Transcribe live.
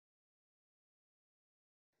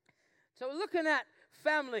So we're looking at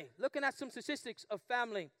family, looking at some statistics of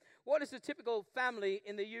family. What is the typical family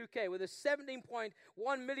in the UK? Well, there's 17.1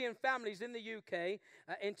 million families in the UK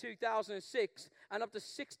in 2006 and up to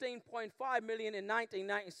 16.5 million in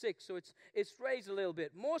 1996. So it's raised a little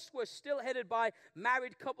bit. Most were still headed by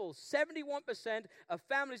married couples. 71% of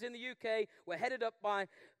families in the UK were headed up by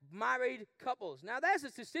married couples. Now, there's the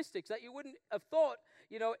statistics that you wouldn't have thought,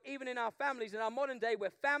 even in our families, in our modern day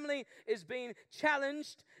where family is being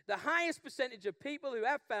challenged. The highest percentage of people who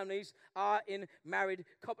have families are in married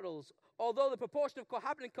couples. Although the proportion of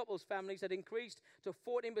cohabiting couples families had increased to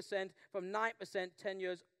 14% from 9% 10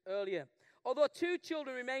 years earlier. Although 2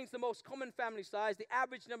 children remains the most common family size, the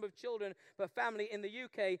average number of children per family in the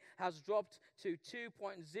UK has dropped to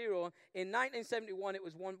 2.0. In 1971, it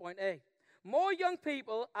was 1.8. More young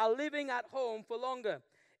people are living at home for longer.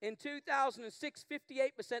 In 2006,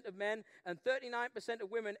 58% of men and 39% of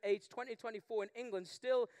women aged 20 to 24 in England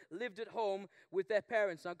still lived at home with their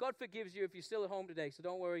parents. Now, God forgives you if you're still at home today, so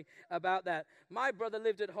don't worry about that. My brother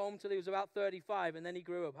lived at home till he was about 35, and then he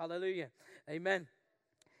grew up. Hallelujah. Amen.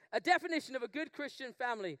 A definition of a good Christian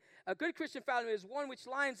family. A good Christian family is one which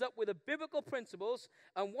lines up with the biblical principles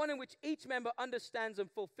and one in which each member understands and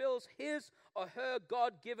fulfills his or her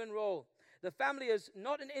God-given role. The family is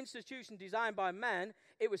not an institution designed by man.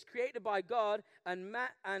 It was created by God and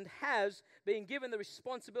has been given the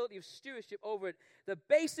responsibility of stewardship over it. The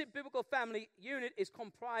basic biblical family unit is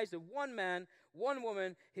comprised of one man, one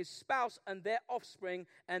woman, his spouse, and their offspring,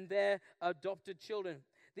 and their adopted children.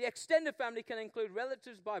 The extended family can include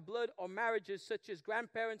relatives by blood or marriages such as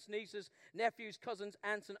grandparents, nieces, nephews, cousins,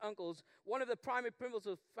 aunts, and uncles. One of the primary principles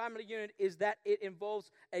of family unit is that it involves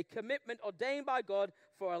a commitment ordained by God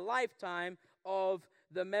for a lifetime of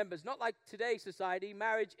the members. Not like today's society,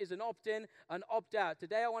 marriage is an opt-in, an opt-out.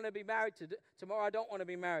 Today I want to be married, tomorrow I don't want to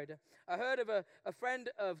be married. I heard of a friend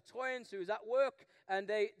of Toyin's who was at work, and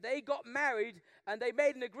they got married, and they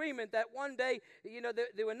made an agreement that one day,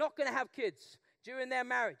 they were not going to have kids during their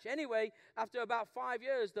marriage. Anyway, after about 5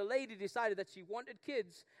 years, the lady decided that she wanted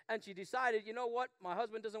kids, and she decided, you know what, my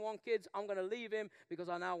husband doesn't want kids, I'm going to leave him because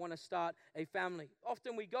I now want to start a family.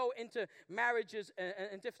 Often we go into marriages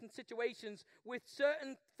and different situations with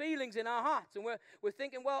certain feelings in our hearts, and we're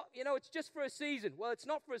thinking, well, it's just for a season. Well, it's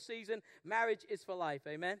not for a season. Marriage is for life,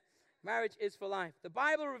 amen? Marriage is for life. The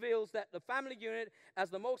Bible reveals that the family unit as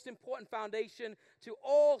the most important foundation to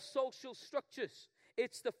all social structures.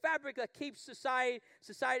 It's the fabric that keeps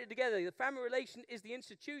society together. The family relation is the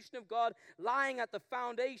institution of God lying at the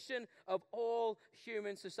foundation of all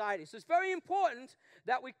human society. So it's very important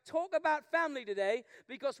that we talk about family today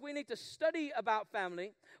because we need to study about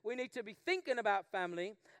family. We need to be thinking about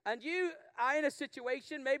family. And you are in a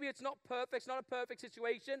situation, maybe it's not perfect, it's not a perfect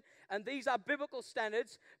situation, and these are biblical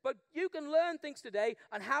standards, but you can learn things today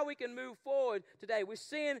on how we can move forward today. We're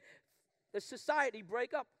seeing the society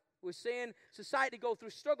break up. We're seeing society go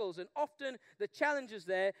through struggles, and often the challenges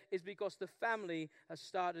there is because the family has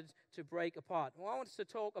started to break apart. Well, I want us to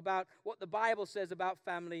talk about what the Bible says about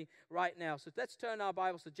family right now. So let's turn our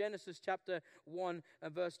Bibles to Genesis chapter 1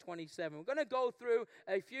 and verse 27. We're going to go through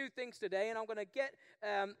a few things today, and I'm going to get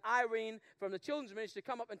Irene from the Children's Ministry to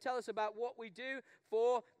come up and tell us about what we do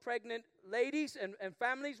for pregnant ladies and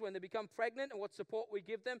families when they become pregnant and what support we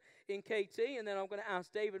give them in KT. And then I'm going to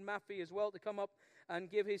ask David Maffey as well to come up and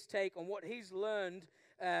give his take on what he's learned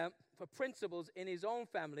for principles in his own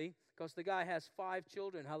family, because the guy has 5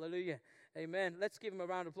 children. Hallelujah. Amen. Let's give him a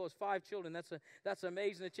round of applause. 5 children. That's an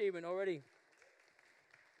amazing achievement already.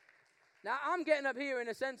 Now, I'm getting up here in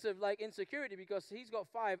a sense of like insecurity because he's got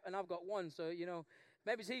 5 and I've got 1. So,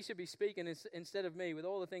 maybe he should be speaking instead of me with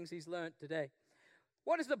all the things he's learned today.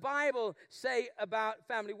 What does the Bible say about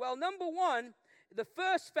family? Well, number 1, the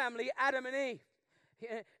first family, Adam and Eve.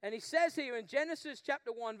 And he says here in Genesis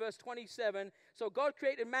chapter 1, verse 27, so God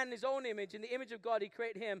created man in his own image. In the image of God, he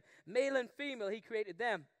created him. Male and female, he created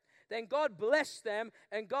them. Then God blessed them,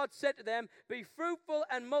 and God said to them, be fruitful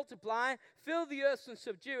and multiply, fill the earth and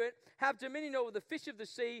subdue it, have dominion over the fish of the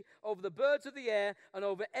sea, over the birds of the air, and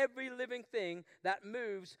over every living thing that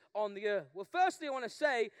moves on the earth. Well, firstly, I want to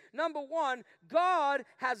say, number 1, God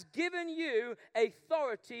has given you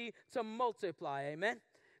authority to multiply. Amen.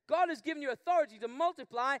 God has given you authority to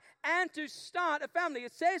multiply and to start a family.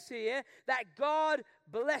 It says here that God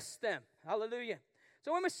blessed them. Hallelujah.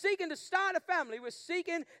 So when we're seeking to start a family, we're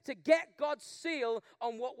seeking to get God's seal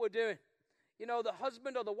on what we're doing. The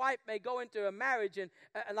husband or the wife may go into a marriage and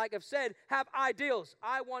like I've said, have ideals.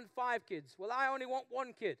 I want 5 kids. Well, I only want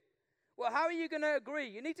 1 kid. Well, how are you going to agree?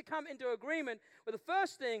 You need to come into agreement. Well, the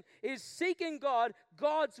first thing is seeking God,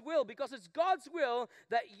 God's will, because it's God's will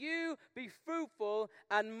that you be fruitful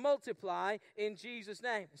and multiply in Jesus'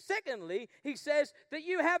 name. Secondly, he says that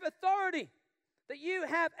you have authority. That you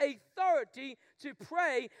have authority to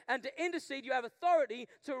pray and to intercede. You have authority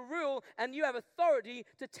to rule, and you have authority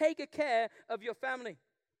to take care of your family.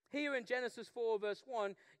 Here in Genesis 4, verse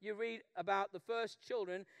 1, you read about the first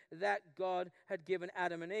children that God had given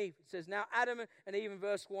Adam and Eve. It says, now Adam and Eve in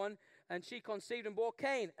verse 1, and she conceived and bore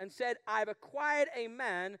Cain, and said, I've acquired a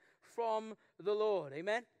man from the Lord.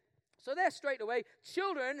 Amen? So there straight away,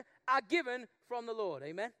 children are given from the Lord.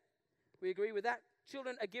 Amen? We agree with that?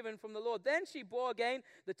 Children are given from the Lord. Then she bore again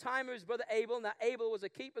the time of his brother Abel. Now Abel was a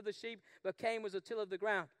keeper of the sheep, but Cain was a tiller of the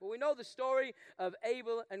ground. Well, we know the story of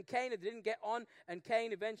Abel and Cain. It didn't get on, and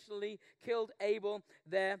Cain eventually killed Abel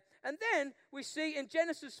there. And then we see in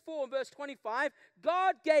Genesis 4, verse 25,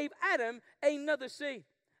 God gave Adam another seed.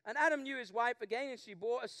 And Adam knew his wife again, and she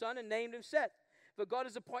bore a son and named him Seth. For God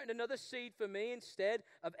has appointed another seed for me instead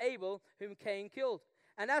of Abel, whom Cain killed.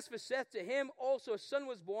 And as for Seth, to him also a son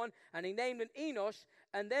was born, and he named him Enosh.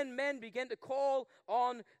 And then men began to call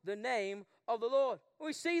on the name of the Lord.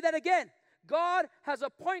 We see that again. God has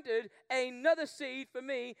appointed another seed for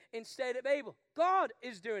me instead of Abel. God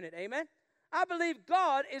is doing it, amen? I believe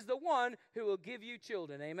God is the one who will give you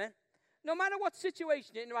children, amen? No matter what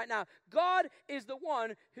situation you're in right now, God is the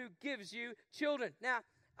one who gives you children. Now,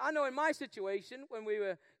 I know in my situation, when we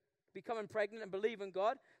were becoming pregnant and believing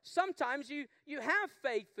God, sometimes you have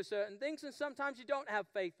faith for certain things, and sometimes you don't have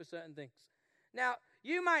faith for certain things. Now,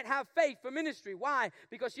 you might have faith for ministry. Why?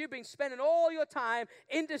 Because you've been spending all your time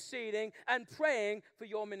interceding and praying for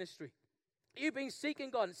your ministry. You've been seeking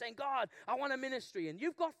God and saying, God, I want a ministry. And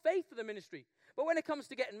you've got faith for the ministry. But when it comes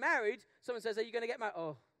to getting married, someone says, are you going to get married?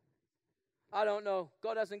 Oh, I don't know.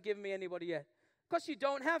 God hasn't given me anybody yet. Because you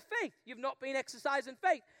don't have faith. You've not been exercising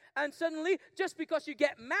faith. And suddenly, just because you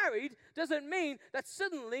get married doesn't mean that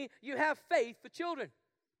suddenly you have faith for children.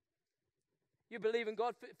 You believe in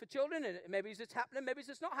God for children, and maybe it's happening, maybe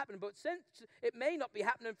it's not happening, but it may not be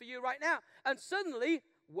happening for you right now. And suddenly,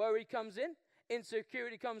 worry comes in,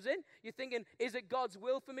 insecurity comes in. You're thinking, is it God's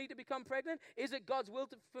will for me to become pregnant? Is it God's will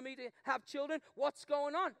for me to have children? What's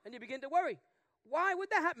going on? And you begin to worry. Why would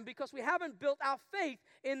that happen? Because we haven't built our faith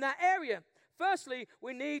in that area. Firstly,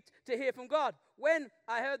 we need to hear from God. When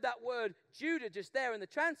I heard that word Judah just there in the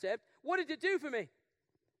transept, what did it do for me?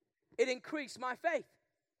 It increased my faith.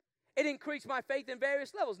 It increased my faith in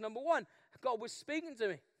various levels. Number one, God was speaking to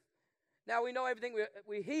me. Now, we know everything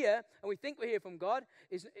we hear and we think we hear from God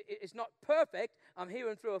is not perfect. I'm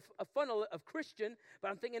hearing through a funnel of Christian,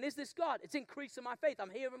 but I'm thinking, is this God? It's increasing my faith.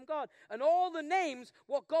 I'm hearing from God. And all the names,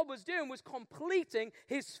 what God was doing was completing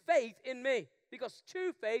his faith in me. Because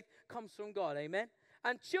true faith comes from God, amen?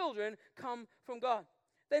 And children come from God.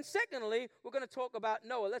 Then secondly, we're going to talk about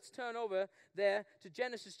Noah. Let's turn over there to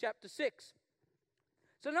Genesis chapter 6.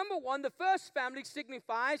 So number one, the first family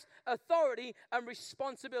signifies authority and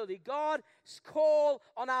responsibility. God's call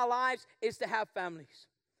on our lives is to have families.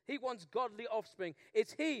 He wants godly offspring.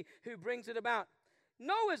 It's he who brings it about.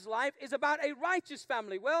 Noah's life is about a righteous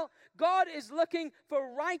family. Well, God is looking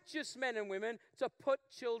for righteous men and women to put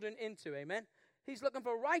children into, amen? He's looking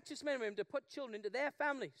for righteous men and women to put children into their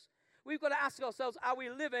families. We've got to ask ourselves, are we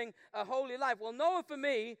living a holy life? Well, Noah for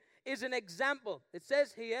me is an example. It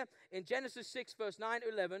says here in Genesis 6, verse 9 to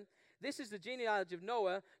 11, this is the genealogy of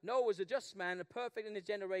Noah. Noah was a just man, a perfect in his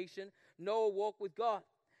generation. Noah walked with God.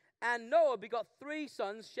 And Noah begot 3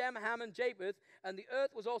 sons, Shem, Ham, and Japheth, and the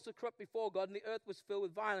earth was also corrupt before God, and the earth was filled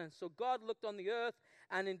with violence. So God looked on the earth,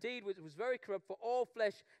 and indeed it was very corrupt, for all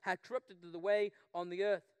flesh had corrupted the way on the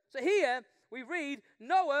earth. So here we read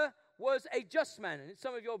Noah was a just man. And in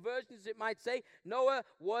some of your versions it might say Noah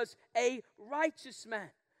was a righteous man.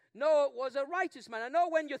 Noah was a righteous man. I know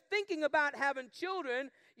when you're thinking about having children,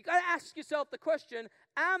 you got to ask yourself the question,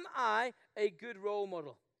 am I a good role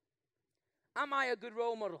model? Am I a good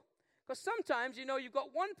role model? Because sometimes, you've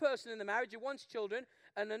got one person in the marriage who wants children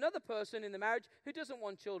and another person in the marriage who doesn't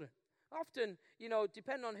want children. Often,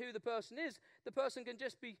 depending on who the person is, the person can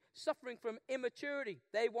just be suffering from immaturity.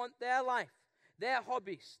 They want their life, their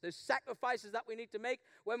hobbies. There's sacrifices that we need to make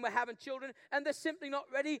when we're having children, and they're simply not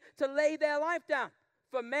ready to lay their life down.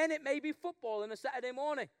 For men, it may be football on a Saturday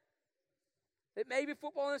morning. It may be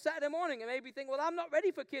football on a Saturday morning. It may be thinking, well, I'm not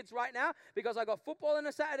ready for kids right now because I got football on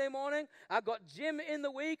a Saturday morning. I've got gym in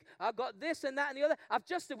the week. I've got this and that and the other. I've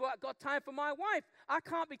just about got time for my wife. I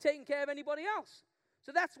can't be taking care of anybody else.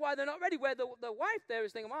 So that's why they're not ready. Where the wife there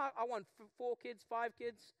is thinking, well, I want 4 kids, 5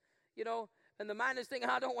 kids, and the man is thinking,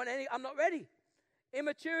 I don't want any, I'm not ready.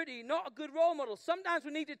 Immaturity, not a good role model. Sometimes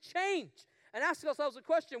we need to change and ask ourselves a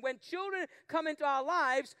question. When children come into our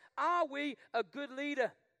lives, are we a good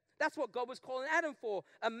leader? That's what God was calling Adam for,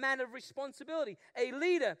 a man of responsibility, a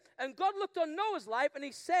leader. And God looked on Noah's life and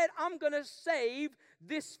he said, I'm going to save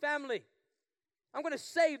this family. I'm going to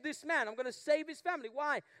save this man. I'm going to save his family.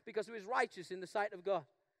 Why? Because he was righteous in the sight of God.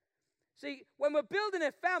 See, when we're building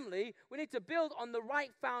a family, we need to build on the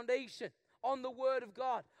right foundation, on the Word of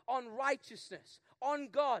God, on righteousness, on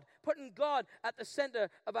God, putting God at the center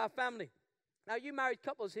of our family. Now, you married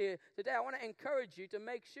couples here today, I want to encourage you to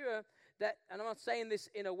make sure that, and I'm not saying this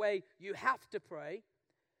in a way you have to pray,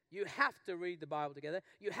 you have to read the Bible together,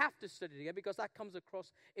 you have to study together, because that comes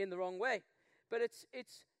across in the wrong way. But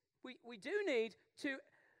we do need to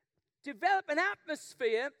develop an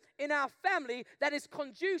atmosphere in our family that is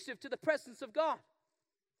conducive to the presence of God.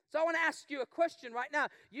 So I want to ask you a question right now.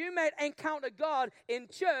 You may encounter God in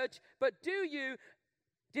church, but do you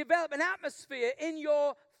develop an atmosphere in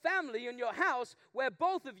your family, in your house, where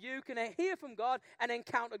both of you can hear from God and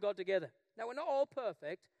encounter God together? Now, we're not all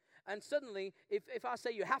perfect, and suddenly, if I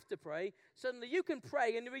say you have to pray, suddenly you can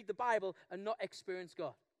pray and read the Bible and not experience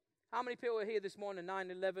God. How many people were here this morning,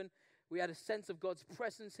 9/11? We had a sense of God's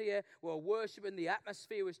presence here. We were worshiping. The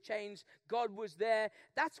atmosphere was changed. God was there.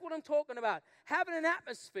 That's what I'm talking about. Having an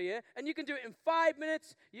atmosphere, and you can do it in 5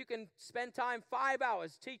 minutes. You can spend time 5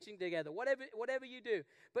 hours teaching together, whatever you do.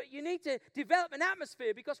 But you need to develop an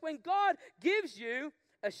atmosphere, because when God gives you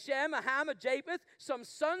a Shem, a Ham, a Japheth, some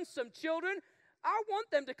sons, some children, I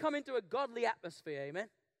want them to come into a godly atmosphere, amen?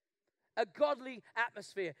 A godly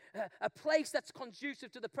atmosphere, a place that's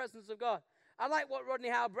conducive to the presence of God. I like what Rodney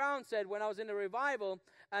Howell-Brown said when I was in a revival,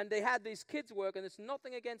 and they had these kids work, and there's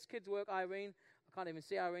nothing against kids work, Irene. I can't even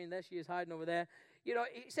see Irene. There she is, hiding over there. You know,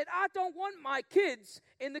 he said, I don't want my kids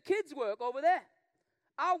in the kids work over there.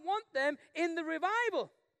 I want them in the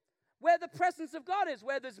revival, where the presence of God is,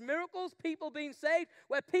 where there's miracles, people being saved,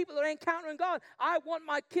 where people are encountering God. I want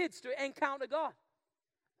my kids to encounter God.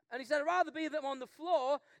 And he said, I'd rather be them on the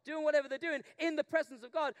floor doing whatever they're doing in the presence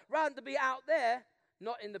of God, rather than be out there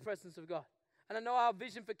not in the presence of God. And I know our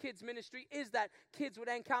vision for kids ministry is that kids would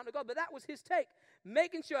encounter God, but that was his take,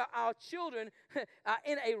 making sure our children are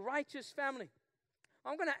in a righteous family.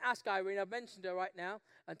 I'm going to ask Irene, I've mentioned her right now,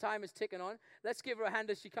 and time is ticking on. Let's give her a hand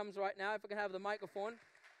as she comes right now, if I can have the microphone.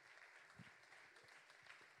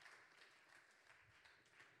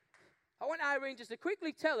 I want Irene just to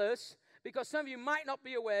quickly tell us, because some of you might not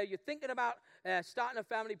be aware, you're thinking about starting a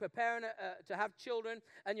family, preparing to have children,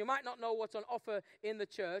 and you might not know what's on offer in the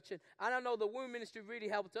church. And I know the womb ministry really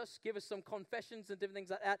helped us, give us some confessions and different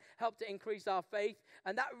things like that, helped to increase our faith,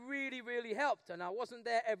 and that really, really helped. And I wasn't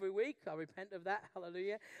there every week. I repent of that,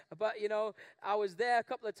 hallelujah. But, you know, I was there a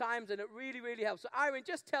couple of times, and it really, really helped. So, Irene,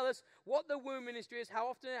 just tell us what the womb ministry is, how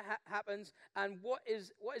often it happens, and what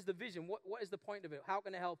is the vision, what is the point of it? How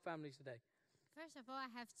can it help families today? First of all, I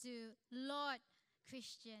have to laud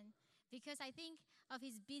Christian, because I think of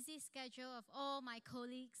his busy schedule of all my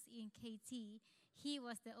colleagues in KT, he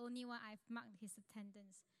was the only one I've marked his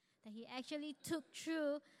attendance, that he actually took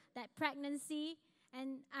through that pregnancy.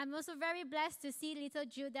 And I'm also very blessed to see little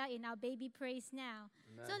Judah in our baby praise now.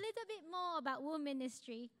 Amen. So a little bit more about womb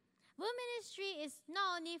ministry. Womb ministry is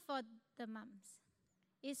not only for the moms,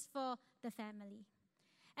 it's for the family.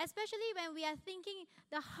 Especially when we are thinking,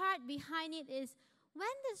 the heart behind it is, when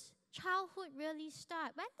does childhood really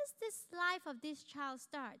start? When does this life of this child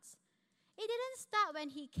start? It didn't start when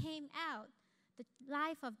he came out. The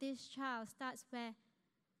life of this child starts where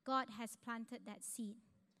God has planted that seed.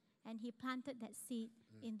 And he planted that seed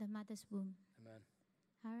in the mother's womb. Amen.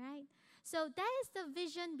 All right? So that is the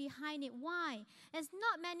vision behind it. Why? As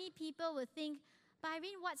not many people will think,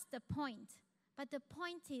 Irene, what's the point? But the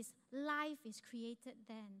point is, life is created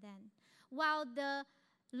there and then. While the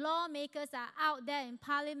lawmakers are out there in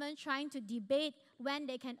parliament trying to debate when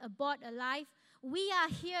they can abort a life, we are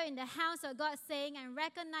here in the house of God saying and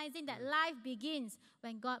recognizing that life begins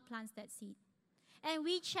when God plants that seed. And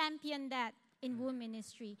we champion that in womb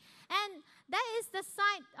ministry. And that is the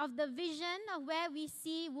side of the vision of where we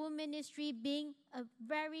see womb ministry being a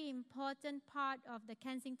very important part of the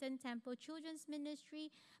Kensington Temple Children's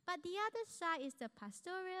Ministry. But the other side is the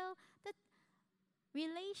pastoral, the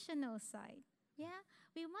relational side. Yeah,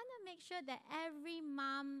 we want to make sure that every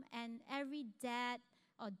mom and every dad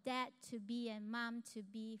or dad-to-be and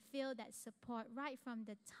mom-to-be feel that support right from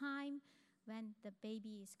the time when the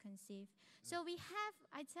baby is conceived. So we have,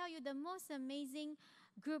 I tell you, the most amazing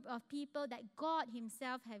group of people that God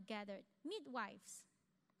himself have gathered. Midwives,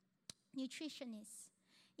 nutritionists,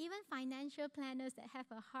 even financial planners that have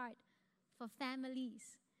a heart for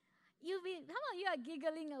families. some of you are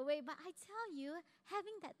giggling away, but I tell you,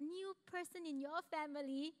 having that new person in your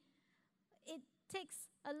family, it takes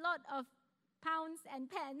a lot of pounds and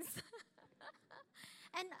pence.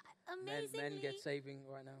 And amazingly, men get saving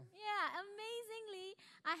right now. yeah, amazingly,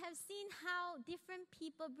 I have seen how different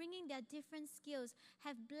people bringing their different skills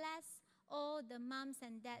have blessed all the moms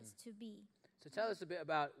and dads to be. So tell us a bit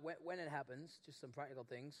about when it happens, just some practical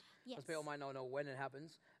things. Yes. Most people might not know when it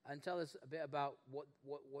happens. And tell us a bit about what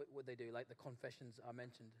they do, like the confessions are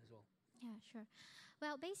mentioned as well. Yeah, sure.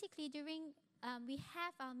 Well, basically, we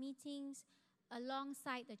have our meetings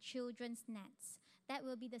alongside the children's nets. That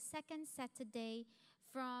will be the second Saturday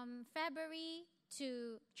from February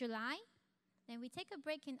to July. Then we take a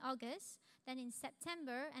break in August. Then in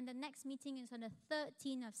September, and the next meeting is on the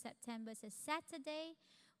 13th of September. It's a Saturday.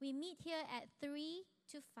 We meet here at 3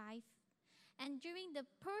 to 5. And during the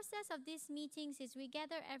process of these meetings is we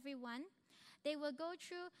gather everyone. They will go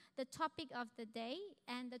through the topic of the day,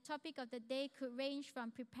 and the topic of the day could range from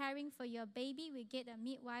preparing for your baby. We get a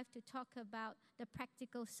midwife to talk about the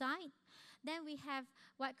practical side. Then we have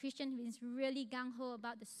what Christian is really gung-ho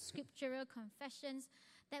about, the scriptural confessions,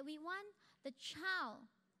 that we want the child,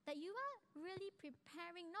 that you are really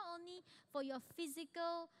preparing not only for your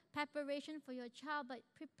physical preparation for your child, but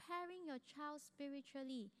preparing your child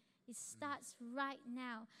spiritually. It starts right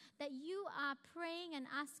now. That you are praying and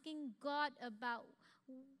asking God about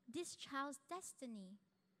this child's destiny.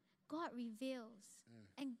 God reveals.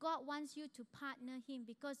 And God wants you to partner Him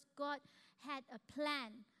because God had a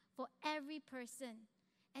plan for every person.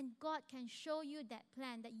 And God can show you that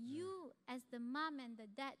plan, that you as the mom and the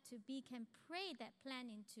dad to be can pray that plan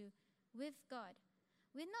into with God.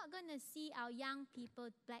 We're not going to see our young people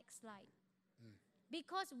backslide.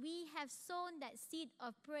 Because we have sown that seed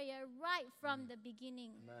of prayer right from the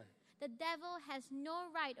beginning. Amen. The devil has no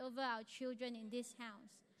right over our children in this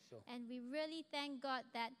house. Sure. And we really thank God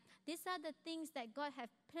that these are the things that God has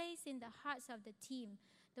placed in the hearts of the team.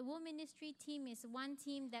 The Women Ministry team is one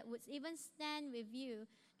team that would even stand with you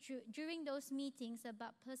during those meetings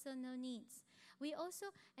about personal needs. We also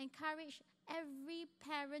encourage every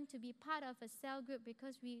parent to be part of a cell group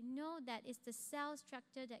because we know that it's the cell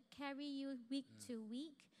structure that carry you week to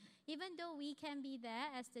week. Even though we can be there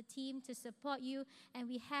as the team to support you, and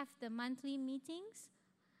we have the monthly meetings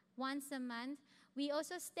once a month, we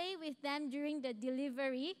also stay with them during the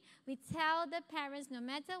delivery. We tell the parents no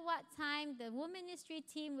matter what time, the Women Ministry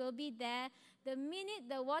team will be there. The minute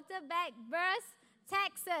the water bag bursts,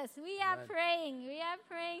 text us. We are praying. We are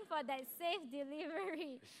praying for that safe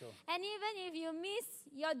delivery. Sure. And even if you miss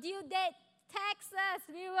your due date, text us.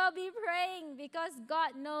 We will be praying because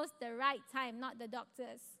God knows the right time, not the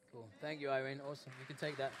doctors. Cool. Thank you, Irene. Awesome. You can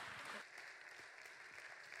take that.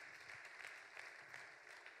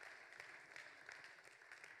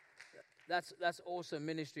 That's awesome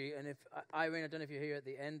ministry. And if Irene, I don't know if you're here at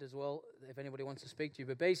the end as well, if anybody wants to speak to you.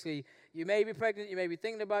 But basically, you may be pregnant, you may be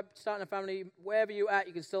thinking about starting a family. Wherever you're at,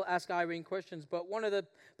 you can still ask Irene questions. But one of the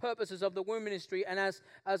purposes of the Women Ministry, and as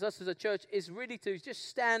us as a church, is really to just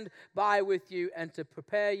stand by with you and to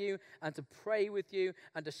prepare you and to pray with you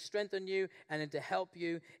and to strengthen you and then to help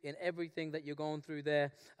you in everything that you're going through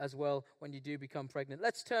there as well when you do become pregnant.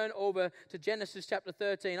 Let's turn over to Genesis chapter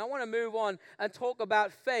 13. I want to move on and talk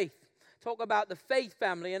about faith. Talk about the faith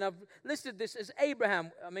family, and I've listed this as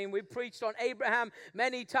Abraham. I mean, we've preached on Abraham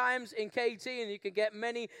many times in KT, and you can get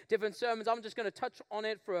many different sermons. I'm just going to touch on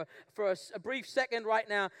it for a brief second right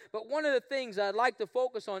now. But one of the things I'd like to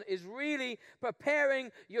focus on is really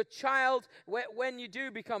preparing your child when you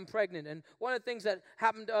do become pregnant. And one of the things that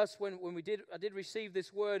happened to us when I did receive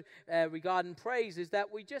this word regarding praise is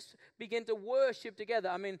that we just begin to worship together.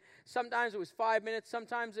 I mean, sometimes it was 5 minutes,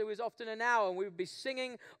 sometimes it was often an hour, and we would be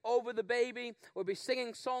singing over the baby. We'll be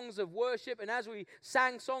singing songs of worship, and as we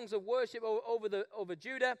sang songs of worship over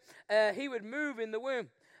Judah, he would move in the womb.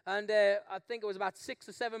 And I think it was about 6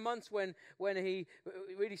 or 7 months when he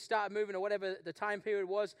really started moving, or whatever the time period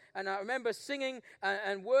was. And I remember singing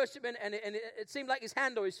and worshiping, and it seemed like his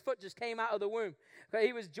hand or his foot just came out of the womb.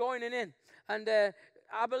 He was joining in. And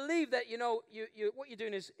I believe that, what you're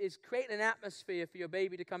doing is creating an atmosphere for your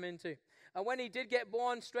baby to come into. And when he did get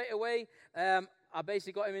born, straight away, I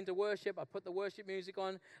basically got him into worship. I put the worship music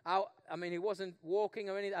on. I mean, he wasn't walking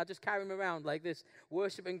or anything. I just carried him around like this,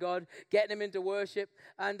 worshiping God, getting him into worship.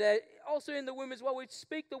 And also in the womb as well, we'd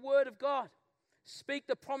speak the word of God. Speak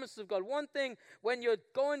the promises of God. One thing, when you're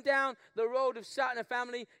going down the road of starting a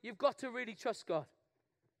family, you've got to really trust God.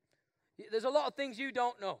 There's a lot of things you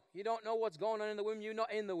don't know. You don't know what's going on in the womb. You're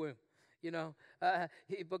not in the womb.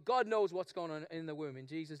 But God knows what's going on in the womb in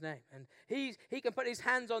Jesus' name. And he can put his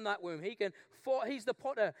hands on that womb. He's the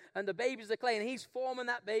potter and the baby's the clay, and he's forming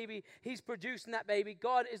that baby. He's producing that baby.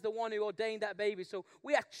 God is the one who ordained that baby. So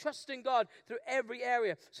we are trusting God through every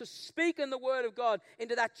area. So speaking the word of God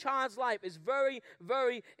into that child's life is very,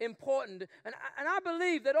 very important. And I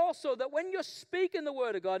believe that also that when you're speaking the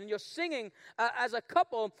word of God and you're singing as a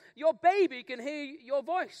couple, your baby can hear your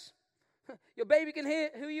voice. Your baby can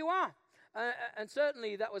hear who you are. And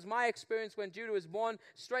certainly that was my experience when Judah was born.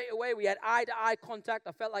 Straight away we had eye-to-eye contact.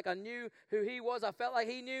 I felt like I knew who he was. I felt like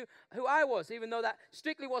he knew who I was, even though that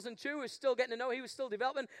strictly wasn't true. We were still getting to know. He was still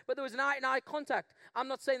developing, but there was an eye-to-eye contact. I'm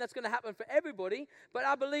not saying that's going to happen for everybody, but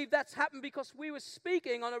I believe that's happened because we were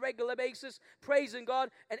speaking on a regular basis, praising God,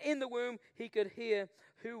 and in the womb he could hear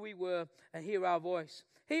who we were and hear our voice.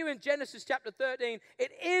 Here in Genesis chapter 13,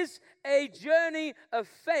 it is a journey of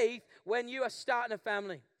faith when you are starting a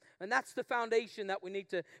family. And that's the foundation that we need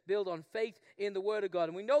to build on, faith in the word of God.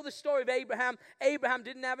 And we know the story of Abraham. Abraham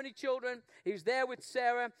didn't have any children. He was there with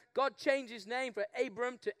Sarah. God changed his name from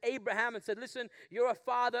Abram to Abraham and said, listen, you're a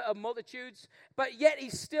father of multitudes. But yet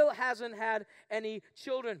he still hasn't had any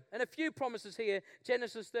children. And a few promises here.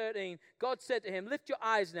 Genesis 13, God said to him, lift your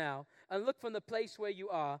eyes now and look from the place where you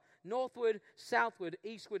are, northward, southward,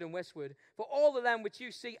 eastward, and westward. For all the land which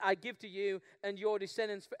you see I give to you and your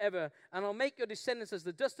descendants forever. And I'll make your descendants as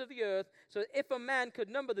the dust of the earth, so that if a man could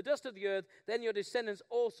number the dust of the earth, then your descendants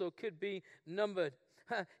also could be numbered.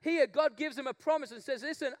 Here, God gives him a promise and says,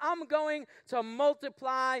 listen, I'm going to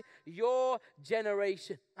multiply your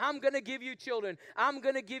generation. I'm going to give you children. I'm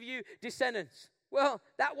going to give you descendants. Well,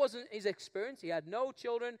 that wasn't his experience. He had no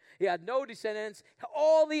children. He had no descendants.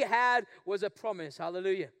 All he had was a promise.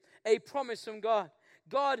 Hallelujah. A promise from God.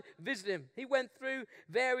 God visited him. He went through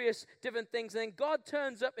various different things. And then God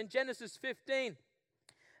turns up in Genesis 15.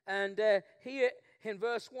 And here in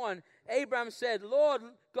verse 1, Abraham said, Lord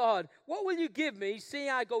God, what will you give me, seeing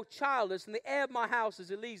I go childless, and the heir of my house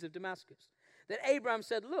is Eliezer of Damascus? Then Abraham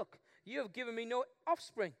said, look, you have given me no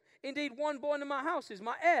offspring. Indeed, one born in my house is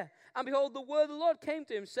my heir. And behold, the word of the Lord came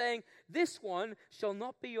to him, saying, this one shall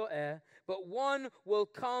not be your heir, but one will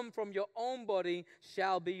come from your own body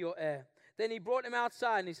shall be your heir. Then he brought him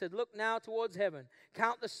outside, and he said, look now towards heaven.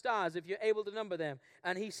 Count the stars, if you're able to number them.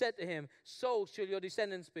 And he said to him, so shall your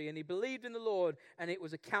descendants be. And he believed in the Lord, and it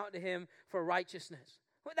was accounted to him for righteousness.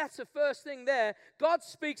 Well, that's the first thing there. God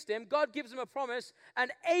speaks to him. God gives him a promise,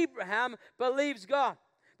 and Abraham believes God.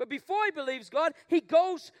 But before he believes God, he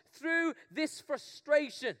goes through this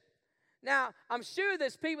frustration. Now, I'm sure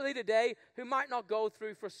there's people here today who might not go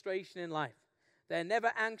through frustration in life. They're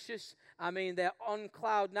never anxious. I mean, they're on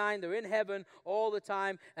cloud nine. They're in heaven all the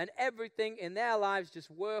time. And everything in their lives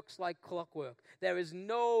just works like clockwork. There is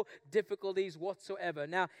no difficulties whatsoever.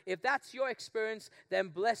 Now, if that's your experience, then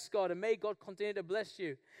bless God. And may God continue to bless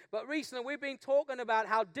you. But recently, we've been talking about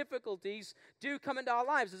how difficulties do come into our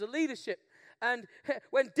lives as a leadership. And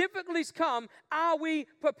when difficulties come, are we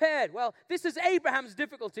prepared? Well, this is Abraham's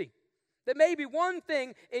difficulty. There may be one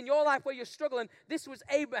thing in your life where you're struggling. This was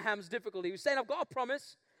Abraham's difficulty. He was saying, I've got a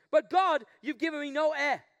promise, but God, you've given me no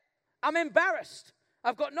heir. I'm embarrassed.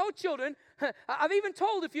 I've got no children. I've even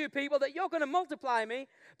told a few people that you're going to multiply me,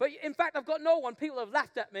 but in fact, I've got no one. People have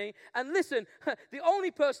laughed at me. And listen, the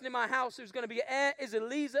only person in my house who's going to be an heir is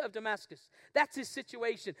Eliezer of Damascus. That's his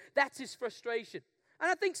situation. That's his frustration.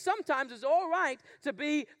 And I think sometimes it's all right to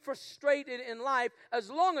be frustrated in life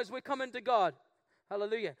as long as we're coming to God.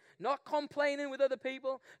 Hallelujah. Not complaining with other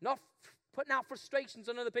people, not putting out frustrations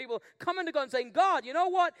on other people. Coming to God and saying, God, you know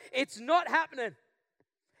what? It's not happening.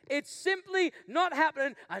 It's simply not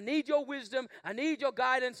happening. I need your wisdom. I need your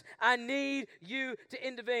guidance. I need you to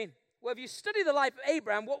intervene. Well, if you study the life of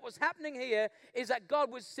Abraham, what was happening here is that God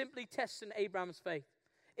was simply testing Abraham's faith.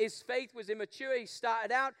 His faith was immature. He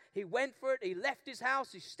started out, he went for it, he left his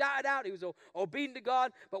house, he started out, he was obedient to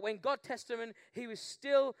God, but when God tested him, he was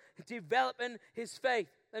still developing his faith.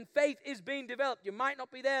 And faith is being developed. You might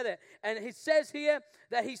not be there. And it says here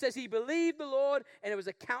that he says he believed the Lord and it was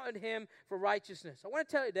accounted him for righteousness. I want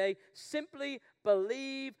to tell you today, simply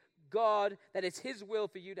believe God that it's his will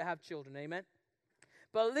for you to have children. Amen.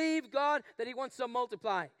 Believe God that he wants to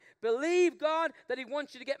multiply. Believe God that he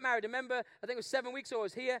wants you to get married. Remember, I think it was 7 weeks ago I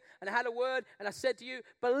was here and I had a word and I said to you,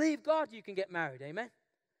 believe God you can get married. Amen.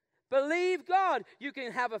 Believe God you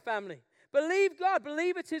can have a family. Believe God.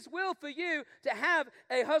 Believe it's his will for you to have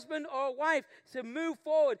a husband or a wife to move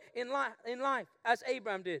forward in life as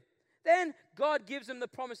Abraham did. Then God gives him the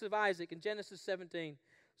promise of Isaac in Genesis 17.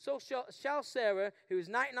 So shall Sarah, who is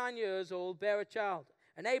 99 years old, bear a child.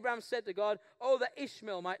 And Abraham said to God, oh, that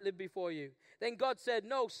Ishmael might live before you. Then God said,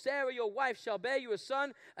 no, Sarah your wife shall bear you a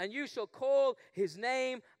son, and you shall call his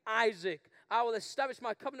name Isaac. I will establish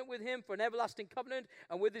my covenant with him for an everlasting covenant,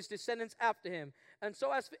 and with his descendants after him. And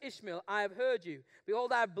so as for Ishmael, I have heard you.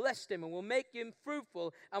 Behold, I have blessed him, and will make him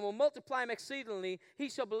fruitful, and will multiply him exceedingly. He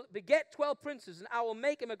shall beget 12 princes, and I will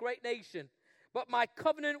make him a great nation. But my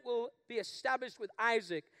covenant will be established with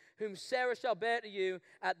Isaac, whom Sarah shall bear to you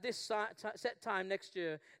at this set time next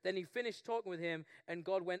year. Then he finished talking with him, and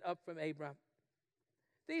God went up from Abraham.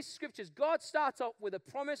 These scriptures, God starts off with a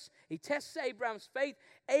promise. He tests Abraham's faith.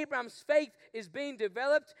 Abraham's faith is being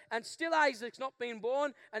developed, and still Isaac's not being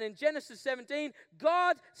born. And in Genesis 17,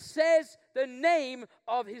 God says the name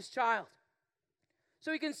of his child.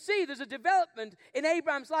 So we can see there's a development in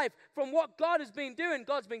Abraham's life from what God has been doing.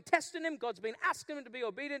 God's been testing him. God's been asking him to be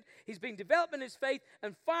obedient. He's been developing his faith.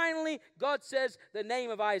 And finally, God says the name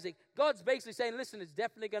of Isaac. God's basically saying, listen, it's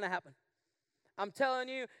definitely going to happen. I'm telling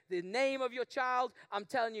you the name of your child. I'm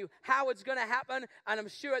telling you how it's going to happen. And I'm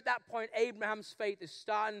sure at that point, Abraham's faith is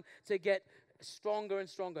starting to get stronger and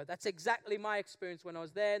stronger. That's exactly my experience when I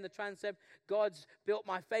was there in the transept. God's built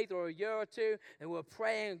my faith for a year or two, and we were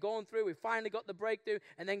praying and going through. We finally got the breakthrough,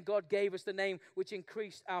 and then God gave us the name, which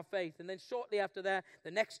increased our faith. And then shortly after that,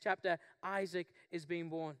 the next chapter, Isaac is being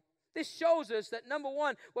born. This shows us that, number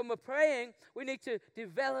one, when we're praying, we need to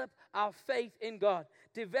develop our faith in God.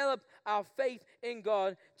 Develop our faith in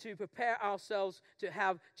God to prepare ourselves to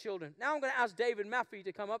have children. Now I'm going to ask David Maffey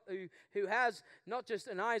to come up, who has not just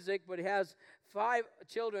an Isaac, but he has 5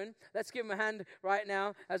 children. Let's give him a hand right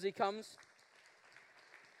now as he comes.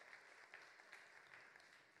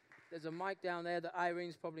 There's a mic down there that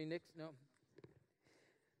Irene's probably next. No.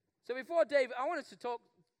 So before David, I wanted to talk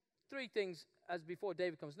 3 things as before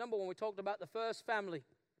David comes. Number 1, we talked about the first family,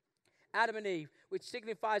 Adam and Eve, which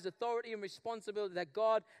signifies authority and responsibility that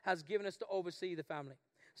God has given us to oversee the family.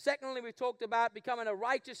 Secondly, we talked about becoming a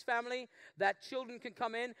righteous family, that children can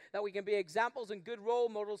come in, that we can be examples and good role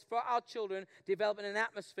models for our children, developing an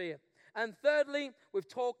atmosphere. And thirdly, we've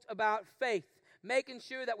talked about faith, making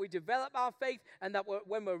sure that we develop our faith and that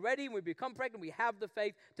when we're ready and we become pregnant, we have the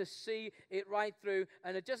faith to see it right through.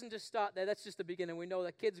 And it doesn't just start there. That's just the beginning. We know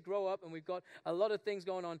that kids grow up and we've got a lot of things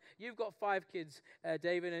going on. You've got 5 kids,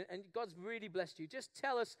 David, and God's really blessed you. Just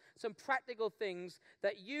tell us some practical things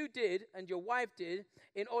that you did and your wife did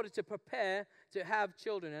in order to prepare to have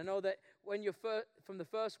children. I know that when you're from the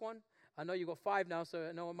first one, I know you've got 5 now, so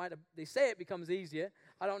I know they say it becomes easier.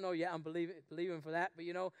 I don't know yet. I'm believing for that. But,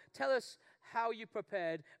 tell us how you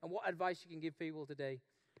prepared and what advice you can give people today.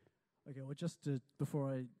 Okay, well, just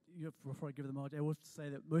before I give them out, I will say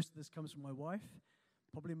that most of this comes from my wife.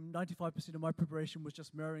 Probably 95% of my preparation was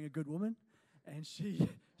just marrying a good woman, and she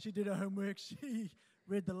did her homework. She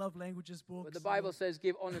read the love languages books. But the Bible says,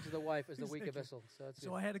 "Give honor to the wife as the exactly. weaker vessel."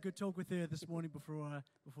 So I had a good talk with her this morning before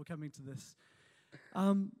coming to this.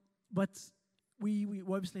 But we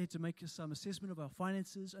obviously had to make some assessment of our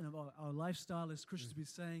finances and of our lifestyle, as Chris has been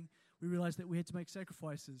saying. We realized that we had to make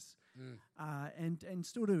sacrifices, and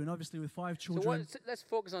still do. And obviously with 5 children. So let's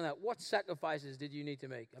focus on that. What sacrifices did you need to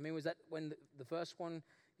make? I mean, was that when the first one,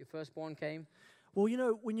 your firstborn came? Well,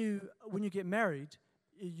 when you get married,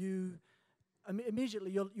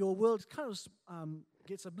 immediately your world kind of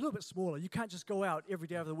gets a little bit smaller. You can't just go out every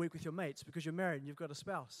day of the week with your mates because you're married and you've got a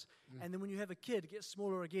spouse. And then when you have a kid, it gets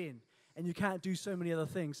smaller again, and you can't do so many other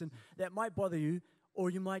things. And that might bother you, or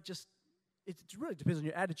you might just, it really depends on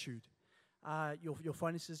your attitude. Your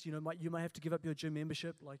finances, you might have to give up your gym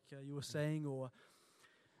membership, like you were saying, or,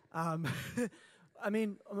 I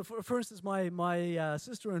mean, for instance, my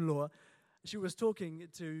sister-in-law, she was talking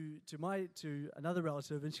to another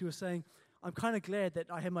relative, and she was saying, I'm kind of glad that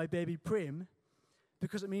I had my baby Prem,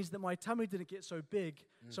 because it means that my tummy didn't get so big,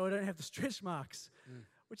 so I don't have the stretch marks,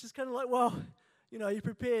 which is kind of like, well, you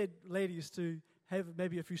prepared ladies to have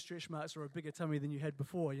maybe a few stretch marks or a bigger tummy than you had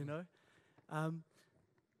before,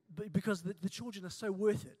 but because the children are so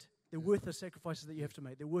worth it. They're worth the sacrifices that you have to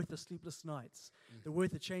make. They're worth the sleepless nights. They're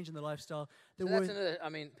worth the change in the lifestyle. That's another,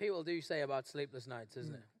 people do say about sleepless nights,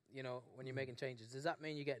 isn't it? When you're making changes. Does that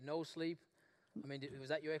mean you get no sleep? I mean, was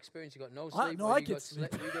that your experience? You got no sleep? No, I get sleep.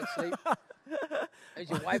 You get sleep? And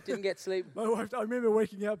your wife didn't get sleep? My wife, I remember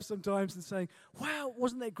waking up sometimes and saying, wow,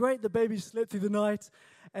 wasn't that great? The baby slept through the night.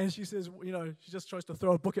 And she says, she just tries to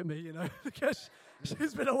throw a book at me, because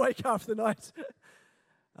she's been awake half the night.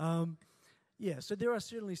 So there are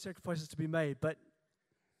certainly sacrifices to be made, but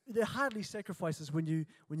they're hardly sacrifices when you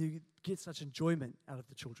get such enjoyment out of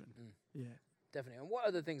the children. Yeah. Definitely. And what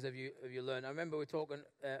other things have you learned? I remember we were talking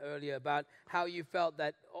earlier about how you felt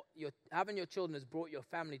that having your children has brought your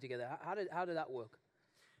family together. How did that work?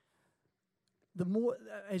 the more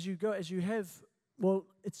as you go, as you have, well,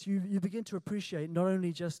 it's you begin to appreciate not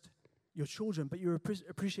only just your children, but you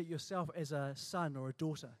appreciate yourself as a son or a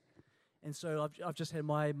daughter. And so I've just had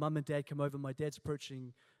my mum and dad come over. My dad's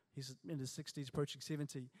he's in his 60s, approaching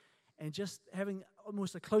 70, and just having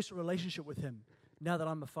almost a closer relationship with him. Now that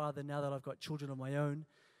I'm a father, now that I've got children of my own,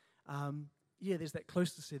 there's that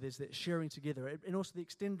closeness there, there's that sharing together. And also the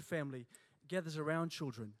extended family gathers around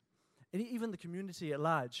children. And even the community at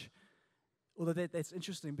large, although that's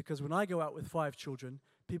interesting because when I go out with 5 children,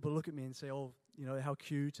 people look at me and say, oh, how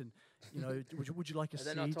cute, and, would you like a seat?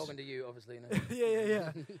 They're not talking to you, obviously. No.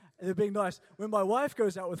 yeah. And they're being nice. When my wife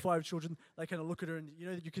goes out with 5 children, they kind of look at her and,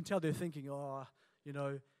 you can tell they're thinking,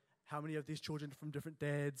 how many of these children from different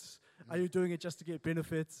dads? Are you doing it just to get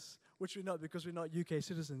benefits? Which we're not, because we're not UK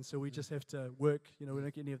citizens, so we just have to work. We don't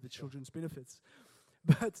get any of the children's benefits.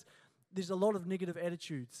 But there's a lot of negative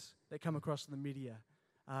attitudes that come across in the media.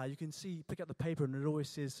 You can pick up the paper, and it always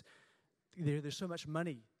says there's so much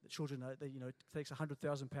money that children, it takes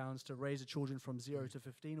 £100,000 to raise the children from 0 to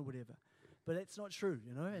 15 or whatever. But that's not true,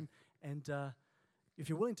 And if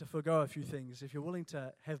you're willing to forgo a few things, if you're willing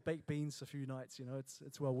to have baked beans a few nights,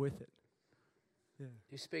 it's well worth it. Yeah.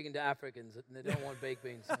 You're speaking to Africans, and they don't want baked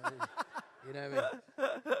beans. You know what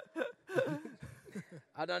I mean?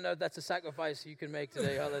 I don't know if that's a sacrifice you can make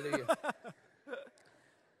today. Hallelujah.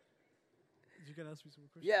 You going to ask me some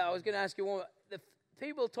questions? Yeah, I was going to ask you one.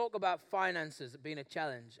 People talk about finances being a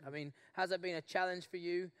challenge. I mean, has that been a challenge for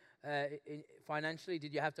you financially?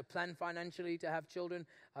 Did you have to plan financially to have children?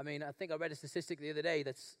 I mean, I think I read a statistic the other day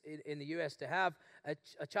that's in the U.S. to have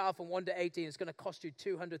a child from 1 to 18, it's going to cost you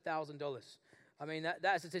 $200,000. I mean,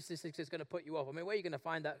 that statistic is going to put you off. I mean, where are you going to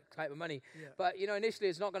find that type of money? Yeah. But, initially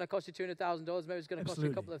it's not going to cost you $200,000. Maybe it's going to cost you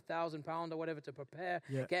a couple of £1,000 or whatever to prepare,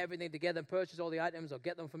 get everything together and purchase all the items or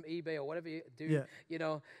get them from eBay or whatever you do. Yeah.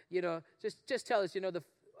 Just tell us,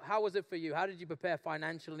 how was it for you? How did you prepare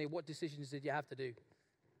financially? What decisions did you have to do?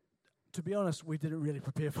 To be honest, we didn't really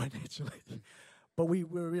prepare financially. But we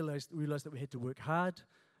realized that we had to work hard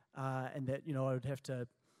and that, I would have to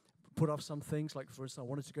put off some things. Like, for instance, I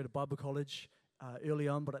wanted to go to Bible college early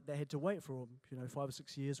on, but they had to wait for 5 or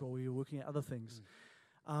 6 years while we were working at other things.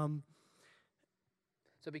 So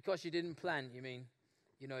because you didn't plan, you mean,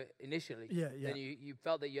 initially, then you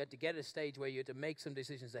felt that you had to get a stage where you had to make some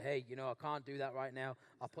decisions that, hey, I can't do that right now.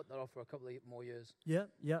 I'll put that off for a couple of more years. Yeah.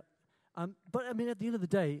 But I mean, at the end of the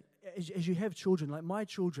day, as you have children, like my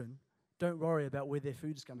children, don't worry about where their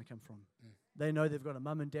food is going to come from. They know they've got a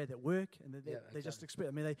mum and dad that work, and they just expect.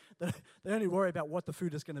 I mean, they only worry about what the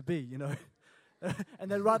food is going to be,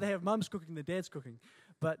 and they'd rather have mum's cooking than dad's cooking,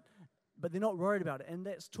 but they're not worried about it, and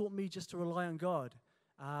that's taught me just to rely on God.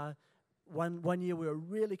 One year we were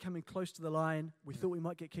really coming close to the line. We thought we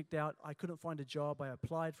might get kicked out. I couldn't find a job. I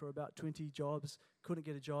applied for about 20 jobs, couldn't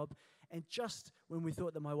get a job. And just when we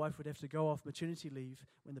thought that my wife would have to go off maternity leave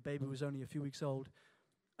when the baby was only a few weeks old,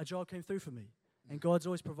 a job came through for me. And God's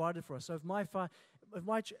always provided for us. So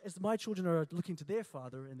as my children are looking to their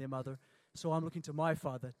father and their mother, so I'm looking to my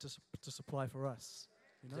Father to supply for us.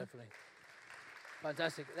 Definitely.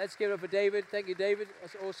 Fantastic. Let's give it up for David. Thank you, David.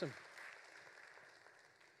 That's awesome.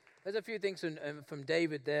 There's a few things from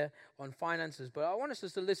David there on finances, but I want us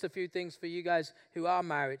just to list a few things for you guys who are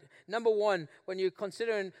married. Number one, when you're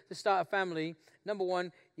considering to start a family,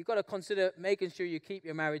 you've got to consider making sure you keep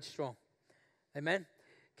your marriage strong. Amen?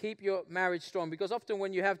 Keep your marriage strong, because often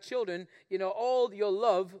when you have children, all your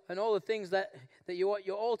love and all the things that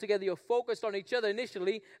you're all together, you're focused on each other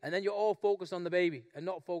initially, and then you're all focused on the baby and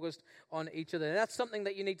not focused on each other. And that's something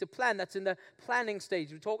that you need to plan. That's in the planning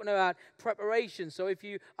stage. We're talking about preparation. So if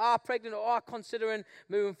you are pregnant or are considering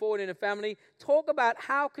moving forward in a family, talk about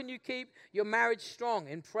how can you keep your marriage strong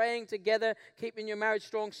in praying together, keeping your marriage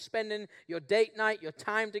strong, spending your date night, your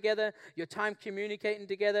time together, your time communicating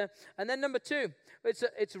together. And then number two,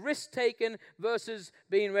 it's risk-taking versus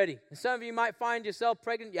being ready. And some of you might find yourself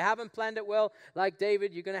pregnant. You haven't planned it well. Like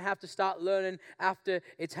David, you're going to have to start learning after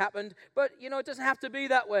it's happened. But, it doesn't have to be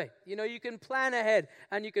that way. You can plan ahead,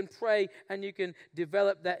 and you can pray, and you can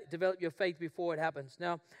develop your faith before it happens.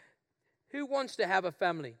 Now, who wants to have a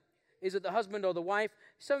family? Is it the husband or the wife?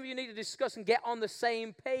 Some of you need to discuss and get on the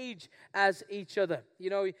same page as each other.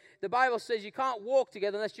 The Bible says you can't walk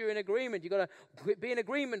together unless you're in agreement. You've got to be in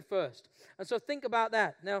agreement first. And so think about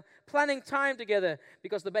that. Now, planning time together,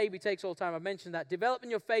 because the baby takes all time. I've mentioned that. Developing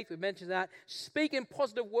your faith, we've mentioned that. Speaking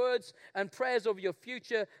positive words and prayers over your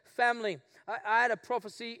future family. I had a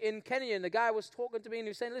prophecy in Kenya, and the guy was talking to me, and he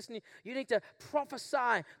was saying, listen, you need to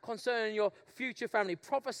prophesy concerning your future family.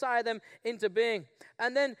 Prophesy them into being.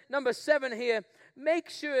 And then number 7 here, Make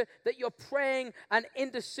sure that you're praying and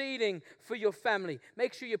interceding for your family.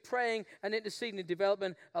 Make sure you're praying and interceding and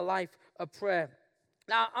developing a life of prayer.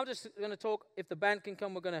 Now, I'm just going to talk, if the band can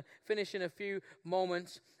come, we're going to finish in a few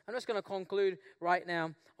moments. I'm just going to conclude right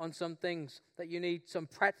now on some things that you need, some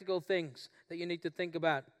practical things that you need to think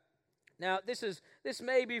about. Now, this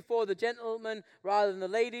may be for the gentlemen rather than the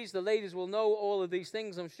ladies. The ladies will know all of these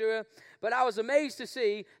things, I'm sure. But I was amazed to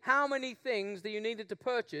see how many things that you needed to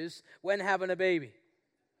purchase when having a baby.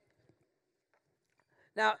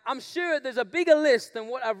 Now, I'm sure there's a bigger list than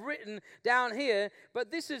what I've written down here,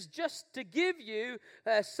 but this is just to give you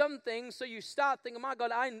some things so you start thinking, my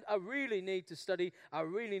God, I really need to study. I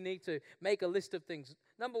really need to make a list of things.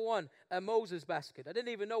 Number one, a Moses basket. I didn't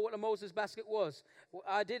even know what a Moses basket was.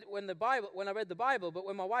 I did when I read the Bible, but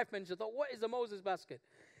when my wife mentioned it, I thought, what is a Moses basket?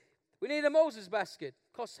 We need a Moses basket.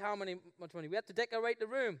 Costs how much money? We had to decorate the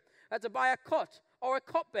room. We had to buy a cot or a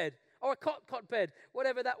cot bed or a cot bed,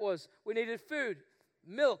 whatever that was. We needed food.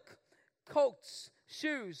 Milk, coats,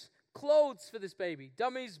 shoes, clothes for this baby,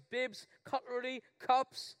 dummies, bibs, cutlery,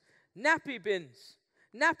 cups, nappy bins,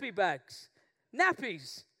 nappy bags,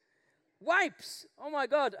 nappies, wipes. Oh my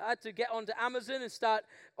God, I had to get onto Amazon and start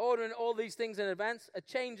ordering all these things in advance. A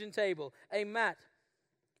changing table, a mat,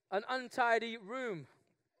 an untidy room.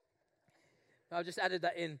 I just added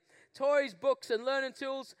that in. Toys, books, and learning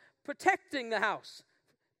tools, protecting the house.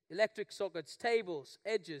 Electric sockets, tables,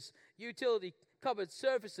 edges, utility cupboards,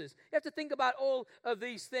 surfaces. You have to think about all of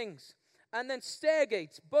these things. And then stair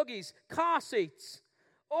gates, buggies, car seats,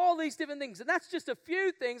 all these different things. And that's just a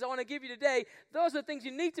few things I want to give you today. Those are things you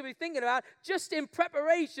need to be thinking about just in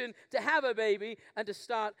preparation to have a baby and to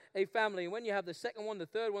start a family. And when you have the second one, the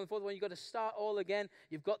third one, the fourth one, you've got to start all again.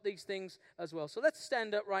 You've got these things as well. So let's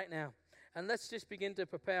stand up right now. And let's just begin to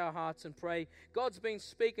prepare our hearts and pray. God's been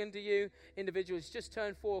speaking to you individuals. It's just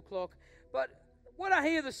turned 4 o'clock. But what I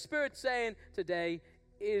hear the Spirit saying today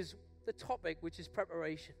is the topic, which is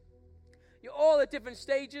preparation. You're all at different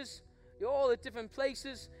stages. You're all at different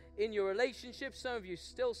places in your relationship. Some of you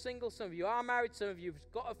still single. Some of you are married. Some of you have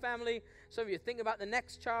got a family. Some of you are thinking about the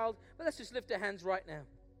next child. But let's just lift our hands right now.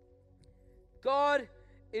 God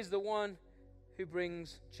is the one who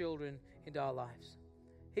brings children into our lives.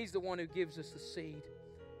 He's the one who gives us the seed.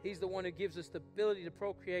 He's the one who gives us the ability to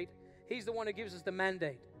procreate. He's the one who gives us the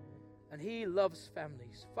mandate. And He loves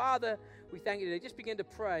families. Father, we thank you today. Just begin to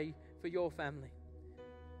pray for your family.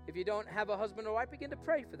 If you don't have a husband or wife, begin to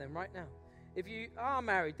pray for them right now. If you are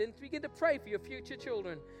married, then begin to pray for your future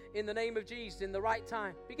children in the name of Jesus in the right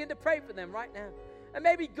time. Begin to pray for them right now. And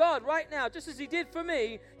maybe God right now, just as He did for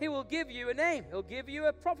me, He will give you a name. He'll give you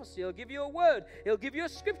a prophecy. He'll give you a word. He'll give you a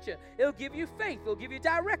scripture. He'll give you faith. He'll give you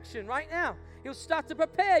direction right now. He'll start to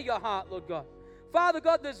prepare your heart, Lord God. Father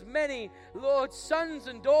God, there's many, Lord, sons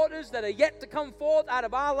and daughters that are yet to come forth out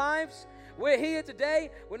of our lives. We're here today.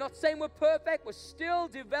 We're not saying we're perfect. We're still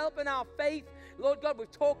developing our faith. Lord God,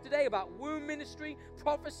 we've talked today about womb ministry,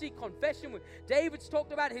 prophecy, confession. David's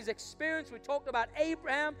talked about his experience. We talked about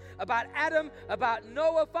Abraham, about Adam, about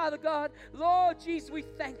Noah, Father God. Lord Jesus, we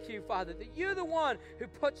thank you, Father, that you're the one who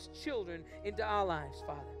puts children into our lives,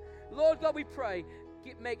 Father. Lord God, we pray,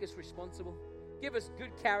 make us responsible. Give us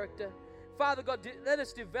good character. Father God, let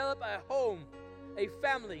us develop a home, a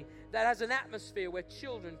family that has an atmosphere where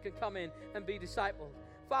children can come in and be discipled.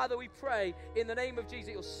 Father, we pray in the name of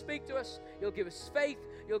Jesus, You'll speak to us, You'll give us faith,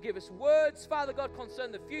 You'll give us words, Father God,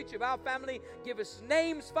 concerning the future of our family. Give us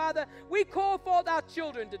names, Father. We call forth our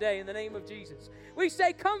children today in the name of Jesus. We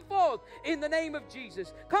say, come forth in the name of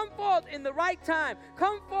Jesus. Come forth in the right time.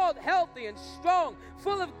 Come forth healthy and strong,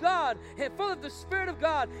 full of God, and full of the Spirit of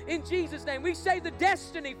God in Jesus' name. We say the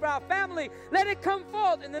destiny for our family, let it come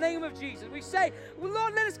forth in the name of Jesus. We say, well,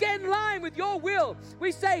 Lord, let us get in line with Your will.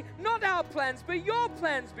 We say, not our plans, but Your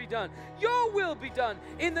plans be done. Your will be done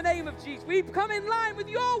in the name of Jesus. We come in line with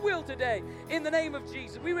Your will today in the name of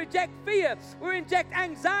Jesus. We reject fear. We reject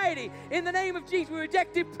anxiety in the name of Jesus. We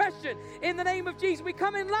reject depression in the name of Jesus. We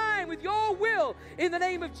come in line with Your will in the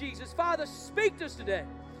name of Jesus. Father, speak to us today.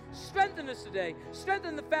 Strengthen us today.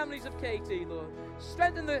 Strengthen the families of KT, Lord.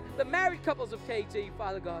 Strengthen the married couples of KT,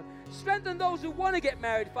 Father God. Strengthen those who want to get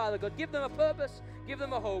married, Father God. Give them a purpose. Give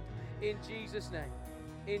them a hope in Jesus' name.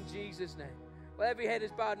 In Jesus' name. Well, every head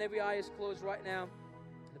is bowed and every eye is closed right now.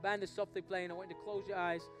 The band is softly playing. I want you to close your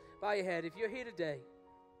eyes, bow your head. If you're here today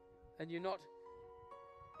and you're not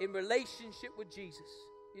in relationship with Jesus,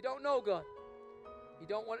 you don't know God, you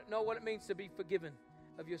don't know what it means to be forgiven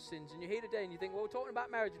of your sins, and you're here today and you think, well, we're talking about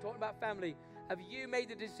marriage, we're talking about family. Have you made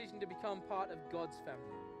the decision to become part of God's family?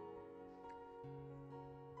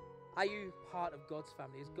 Are you part of God's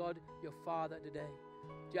family? Is God your Father today?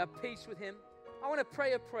 Do you have peace with Him? I want to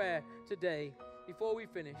pray a prayer today before we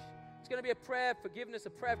finish. It's going to be a prayer of forgiveness, a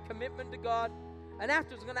prayer of commitment to God. And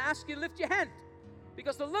afterwards, I'm going to ask you to lift your hand,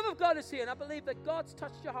 because the love of God is here, and I believe that God's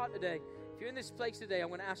touched your heart today. If you're in this place today, I'm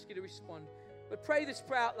going to ask you to respond. But pray this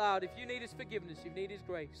prayer out loud. If you need His forgiveness, you need His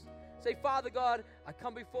grace. Say, Father God, I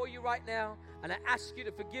come before you right now, and I ask you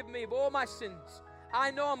to forgive me of all my sins. I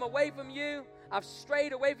know I'm away from you. I've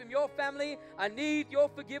strayed away from your family. I need your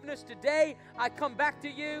forgiveness today. I come back to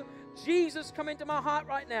you. Jesus, come into my heart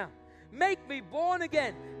right now. Make me born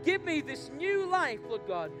again. Give me this new life, Lord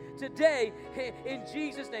God, today in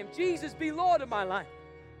Jesus' name. Jesus, be Lord of my life.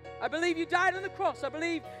 I believe you died on the cross. I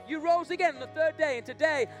believe you rose again on the third day. And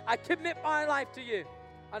today, I commit my life to you.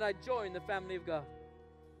 And I join the family of God.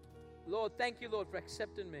 Lord, thank you, Lord, for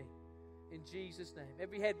accepting me. In Jesus' name.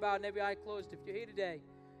 Every head bowed and every eye closed. If you're here today,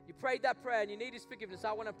 you prayed that prayer and you need His forgiveness,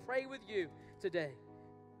 I want to pray with you today.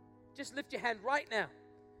 Just lift your hand right now.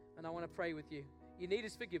 And I want to pray with you. You need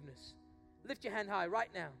His forgiveness. Lift your hand high right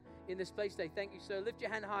now in this place today. Thank you, sir. Lift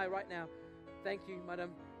your hand high right now. Thank you,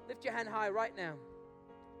 madam. Lift your hand high right now.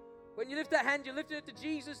 When you lift that hand, you lift it to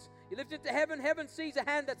Jesus. You lift it to heaven. Heaven sees a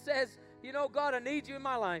hand that says, you know, God, I need you in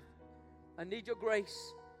my life. I need your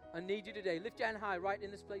grace. I need you today. Lift your hand high right in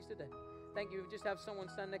this place today. Thank you. Just have someone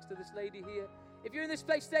stand next to this lady here. If you're in this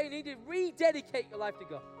place today, you need to rededicate your life to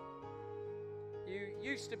God. You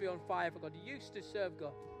used to be on fire for God. You used to serve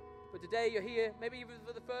God. But today you're here, maybe even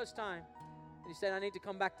for the first time. And you're saying, I need to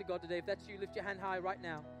come back to God today. If that's you, lift your hand high right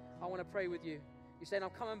now. I want to pray with you. You're saying, I'm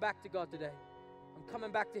coming back to God today. I'm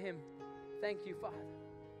coming back to Him. Thank you, Father.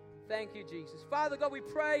 Thank you, Jesus. Father God, we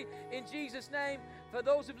pray in Jesus' name for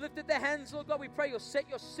those who've lifted their hands, Lord God, we pray you'll set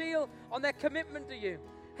your seal on their commitment to you.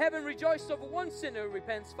 Heaven rejoices over one sinner who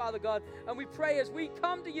repents, Father God. And we pray as we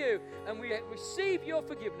come to you and we receive your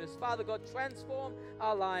forgiveness, Father God, transform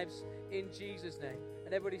our lives in Jesus' name.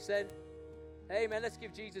 And everybody said, amen. Let's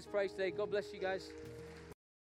give Jesus praise today. God bless you guys.